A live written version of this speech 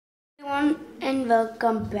and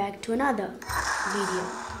welcome back to another video.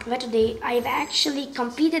 But today I've actually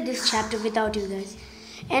completed this chapter without you guys,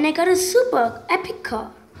 and I got a super epic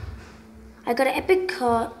car. I got an epic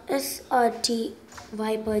car, SRT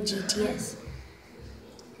Viper GTS.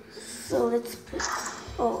 So let's put,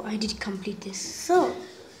 oh, I did complete this. So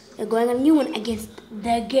we're going a new one against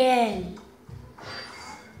the gang.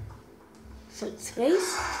 So let's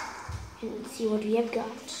race and see what we have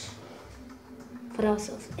got for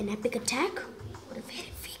ourselves. An epic attack or a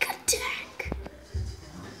very weak attack.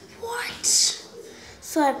 What?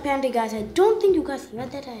 So apparently guys, I don't think you guys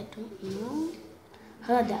heard that. I don't know.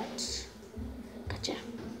 Heard that. Gotcha.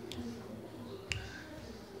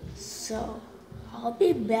 So I'll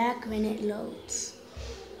be back when it loads.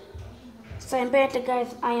 So apparently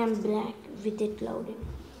guys, I am back with it loading.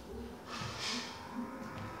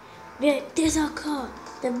 Wait, there's our car.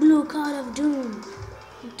 The blue card of doom.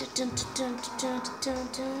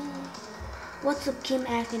 What's up, Kim?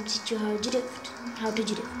 I can teach you how to drift.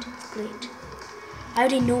 Great. I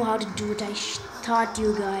already know how to do it. I taught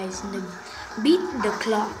you guys in the beat the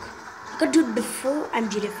clock. I could do it before. I'm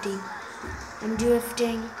drifting.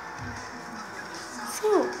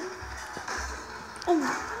 So,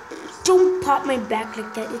 don't pop my back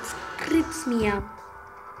like that. It creeps me out.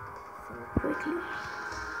 So quickly.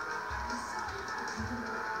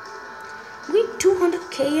 We 200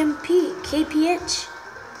 kph.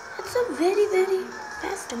 That's a very, very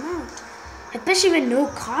fast amount. Especially when no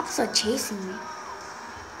cops are chasing me.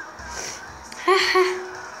 Haha.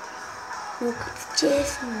 No cops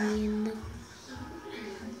chasing me in the...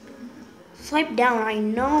 Swipe down, I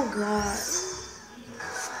know, God.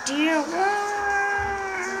 Steer.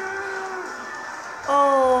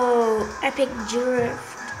 Oh, epic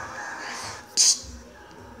drift.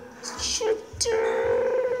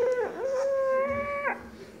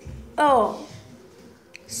 Oh,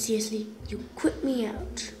 seriously, you quit me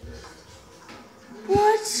out.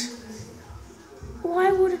 What?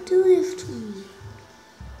 Why would it do this to me?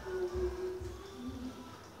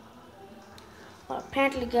 Well,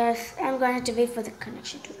 apparently guys, I'm going to have to wait for the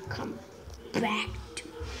connection to come back to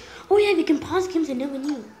me. Oh yeah, we can pause games, I never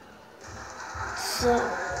knew. So,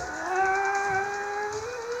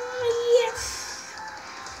 yes.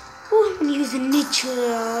 Oh, I'm going to use a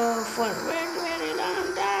nitro for a very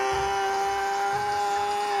long time.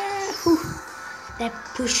 That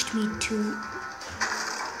pushed me to...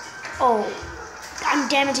 Oh, I'm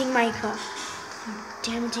damaging my car.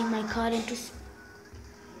 Into...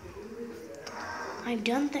 I've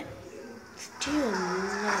done that. Still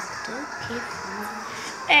left. Okay, fine.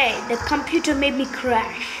 Hey, the computer made me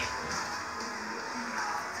crash.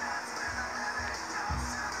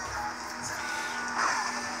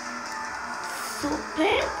 So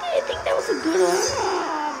apparently, I think that was a good one.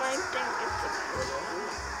 Oh, I think it's a good one.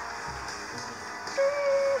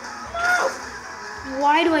 No.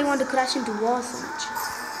 Why do I want to crash into walls so much?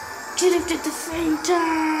 Drift at the same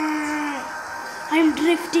time. I'm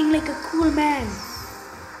drifting like a cool man.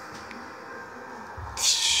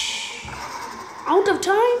 Out of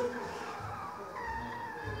time?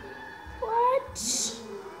 What?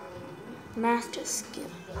 Master skill.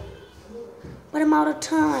 But I'm out of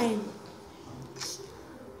time.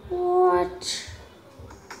 What?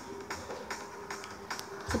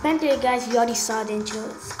 So apparently guys, you already saw the intro.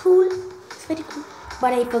 It's cool. It's very cool.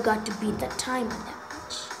 But I forgot to beat the time on that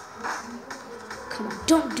much. Come on,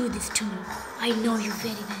 don't do this to me. I know you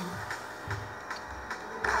very well.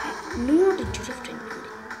 I know the drift and what?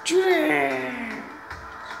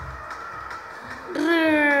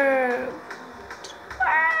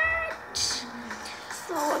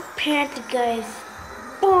 So apparently guys,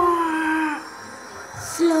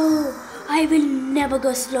 slow. I will never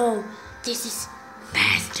go slow. This is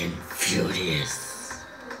Fast and Furious.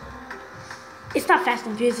 It's not Fast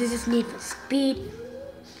and Furious, this is Need for Speed.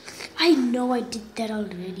 I know I did that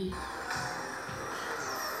already.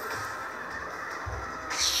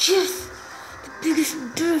 It's just the biggest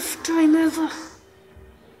drift time ever.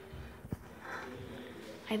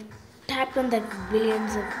 I've tapped on that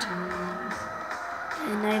billions of times.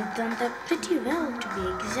 And I've done that pretty well, to be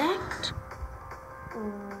exact.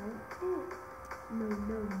 No.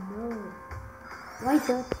 Why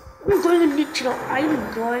that? I'm going a nitro. I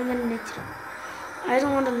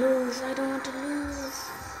don't want to lose. I don't want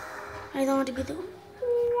to be the one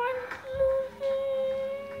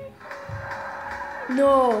losing.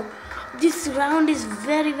 No. This round is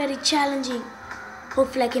very, very challenging.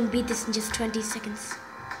 Hopefully I can beat this in just 20 seconds.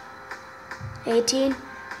 18,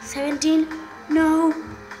 17. No.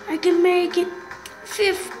 I can make it.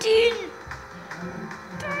 15.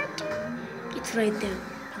 13. It's right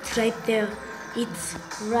there. It's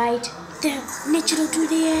right there. Natural to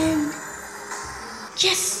the end.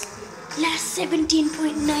 Yes! Last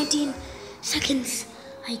 17.19 seconds.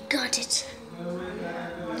 I got it.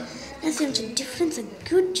 That's how much difference a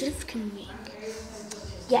good drift can make.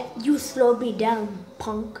 Yeah, you slow me down,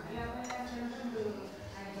 punk.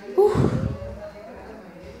 Ooh.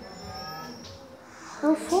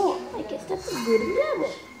 Oh, 4. I guess that's a good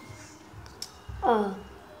level.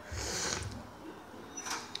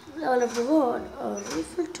 Level of reward.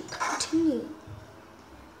 Refill to continue.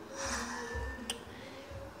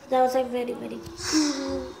 That was like very, very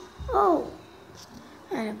cool. Oh.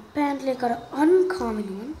 And apparently I got an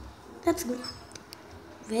uncommon one. That's good.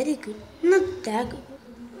 Very good. Not that good.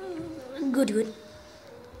 Good.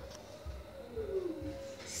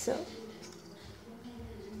 So.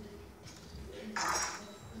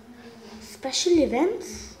 Special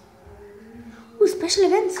events? Ooh, special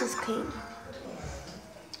events is came.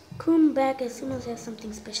 Come back as soon as I have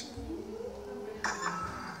something special.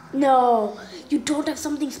 No, you don't have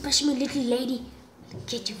something special, my little lady. I'll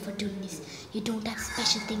get you for doing this. You don't have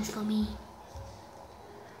special things for me.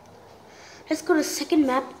 Let's go to second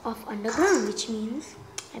map of Underground, which means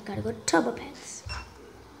I've got to go to Turbo Pants.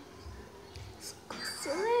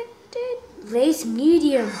 Selected. Race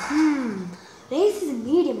medium. Race is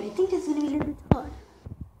medium. I think it's going to be a little bit hard.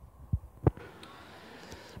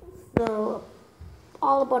 So,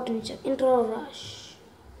 all about nature. Intro rush.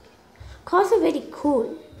 Cars are very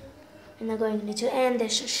cool. And they're going to nature and they're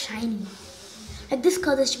so shiny. Like this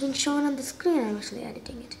car that's being shown on the screen, I'm actually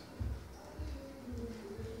editing it.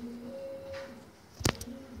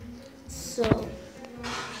 So,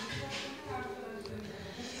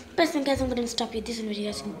 best thing guys, I'm going to stop you. This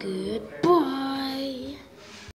video guys, goodbye.